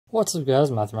What's up guys,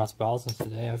 Mathematics Battles, and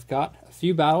today I've got a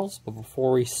few battles, but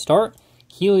before we start,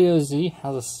 Helio Z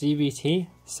has a CBT,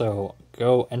 so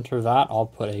go enter that. I'll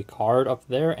put a card up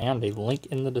there and a link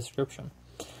in the description.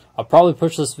 I'll probably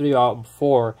push this video out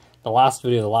before the last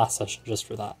video of the last session just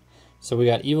for that. So we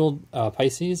got Evil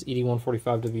Pisces,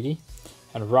 ED145WD,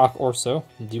 and Rock Orso,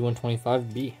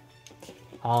 D125B.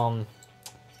 I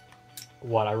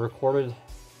recorded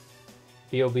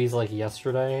BOBs like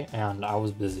yesterday, and I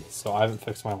was busy, so I haven't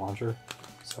fixed my launcher.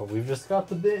 So we've just got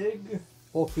the big,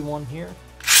 bulky one here.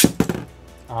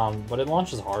 But it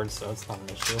launches hard, so it's not an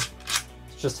issue.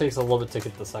 It just takes a little bit to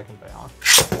get the second bay on.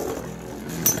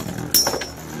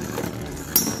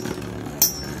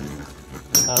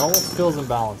 That almost feels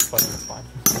imbalanced, but it's fine.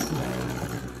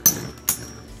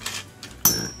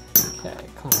 Okay,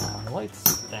 come on,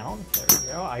 lights down. There we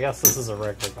go. I guess this is a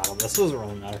regular battle. This doesn't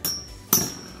really matter.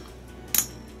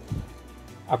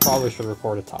 I probably should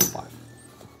record a top 5.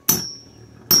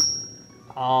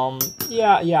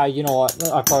 Yeah, you know what?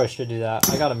 I probably should do that.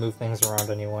 I gotta move things around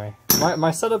anyway.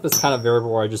 My setup is kind of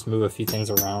variable where I just move a few things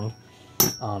around. You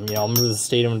know, I'll move the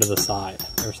stadium to the side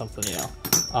or something, you know.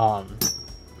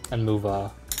 And move,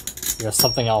 you know,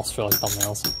 something else for like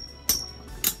thumbnails.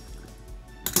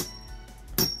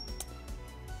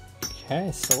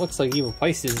 Okay, so it looks like Evil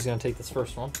Pisces is gonna take this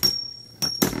first one.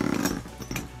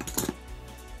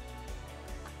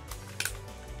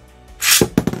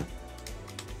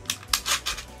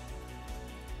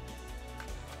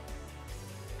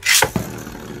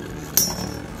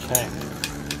 Okay.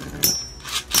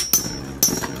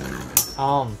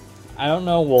 I don't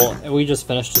know, well, we just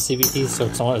finished the CBT, so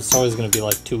it's always going to be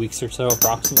like 2 weeks or so,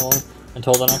 approximately,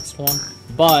 until the next one.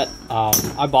 But,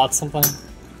 I bought something,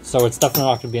 so it's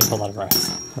definitely not going to be until that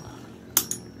arrives.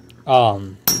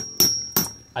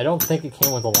 I don't think it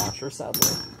came with a launcher,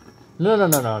 sadly.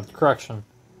 No, correction.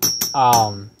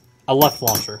 A left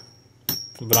launcher,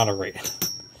 but not a right.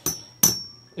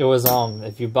 It was,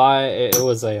 if you buy, it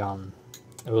was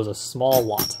a small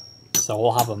lot, so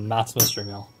we'll have a mass mystery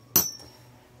meal.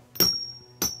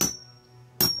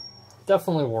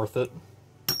 Definitely worth it,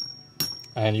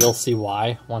 and you'll see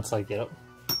why once I get it.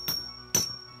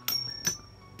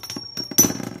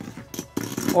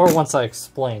 Or once I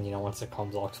explain, you know, once it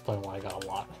comes, I'll explain why I got a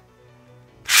lot.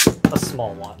 A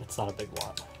small lot, it's not a big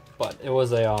lot. But it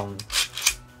was a,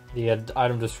 the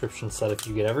item description said if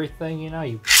you get everything, you know,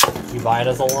 you buy it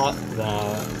as a lot,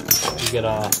 then you get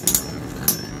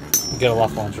a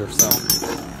left launcher, so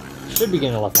should be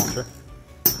getting a left launcher.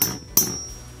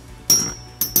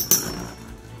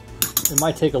 It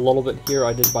might take a little bit here.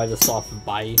 I did buy this off of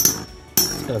Buy.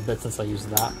 It's been a bit since I used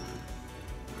that.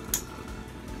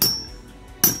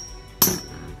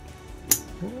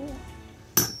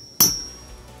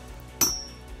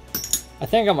 I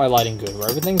think I got my lighting good, where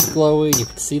everything's glowy, you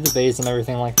can see the bays and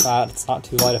everything like that. It's not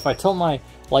too light. If I tilt my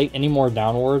light any more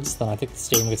downwards, then I think the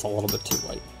stadium gets a little bit too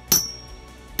light.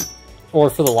 Or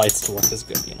for the lights to look as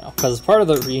good, you know. Because part of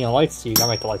the, you know, lights, you gotta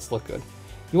make the lights look good.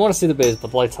 You want to see the bays,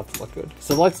 but the lights have to look good.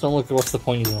 So if the lights don't look good, what's the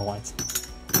point using the lights?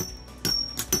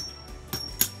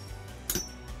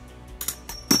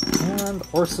 And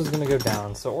Orso's gonna go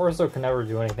down. So Orso can never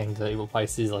do anything to Evil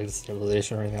Pisces, like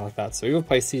stabilization or anything like that. So Evil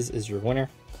Pisces is your winner.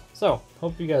 So,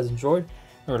 hope you guys enjoyed.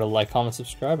 Remember to like, comment,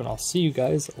 subscribe, and I'll see you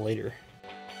guys later.